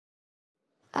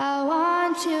I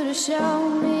want you to show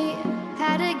me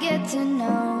how to get to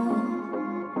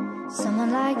know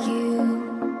someone like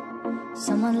you,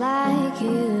 someone like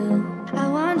you. I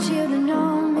want you to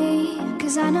know me,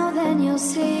 'cause I know then you'll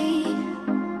see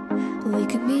we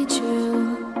can be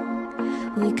true,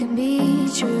 we can be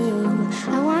true.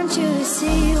 I want you to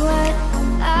see what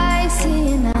I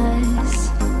see in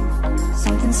us,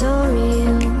 something so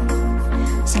real,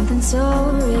 something so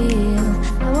real.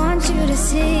 I want you to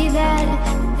see that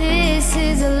this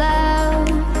is a love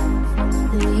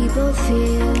that we both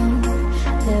feel,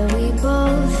 that we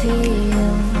both feel.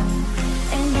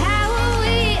 And how will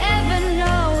we ever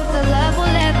know if the love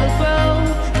will ever grow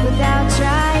without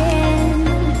trying,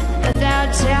 without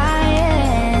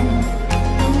trying?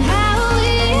 And how will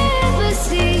we ever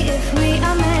see if we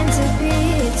are meant to be?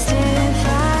 It's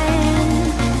terrifying,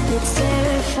 it's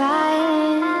terrifying.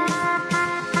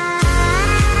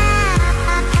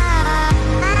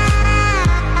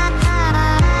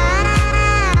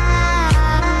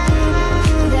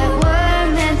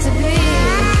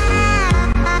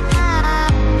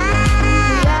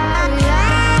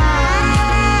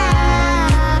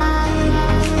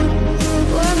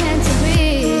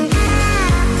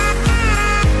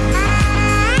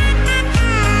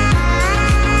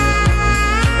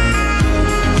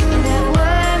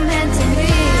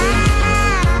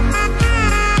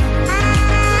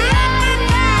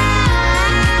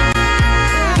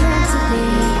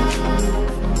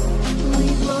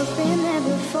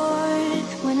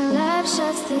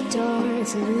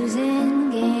 It's a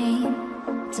losing game,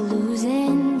 it's a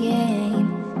losing game.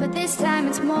 But this time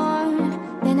it's more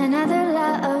than another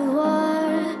lot of war.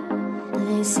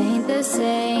 This ain't the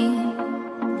same,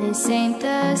 this ain't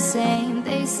the same.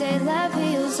 They say love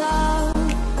heals all,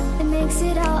 it makes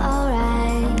it all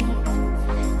alright.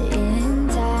 In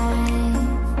time,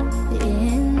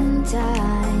 in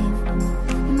time.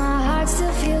 My heart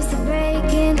still feels the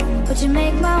breaking, but you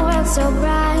make my world so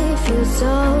bright. Feels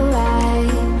so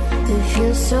right, it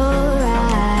feels so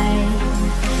right.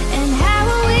 And how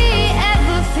will we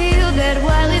ever feel that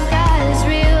what we've got is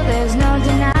real? There's no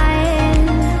denying,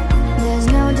 there's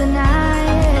no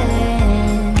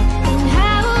denying. And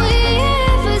how will we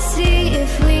ever see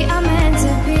if we are meant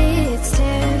to be? It's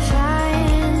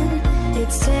terrifying,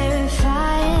 it's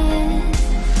terrifying.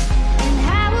 And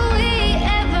how will we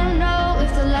ever know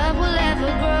if the love will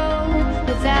ever grow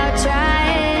without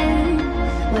trying,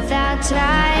 without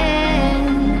trying?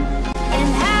 And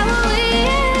how will we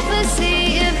ever see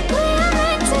if we are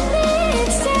meant to be?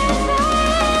 It's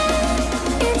terrifying,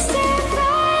 it's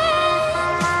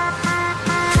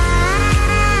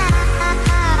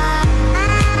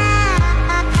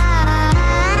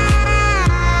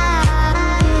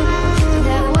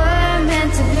that we're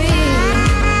meant to be.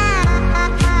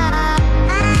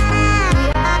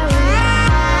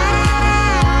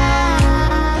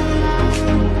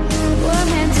 We're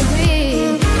meant to be.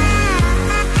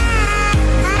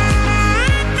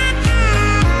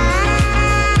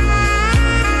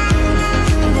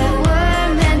 That we're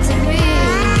meant to be.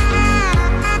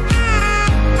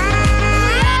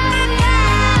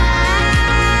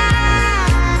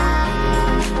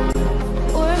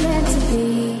 We're meant to be.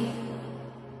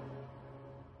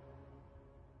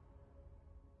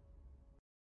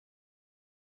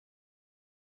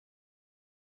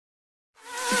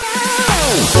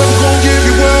 Never gonna give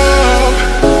you up.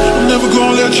 I'm never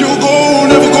gonna let you go.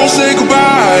 Never gonna say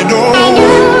goodbye. No.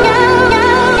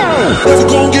 Never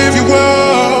gonna give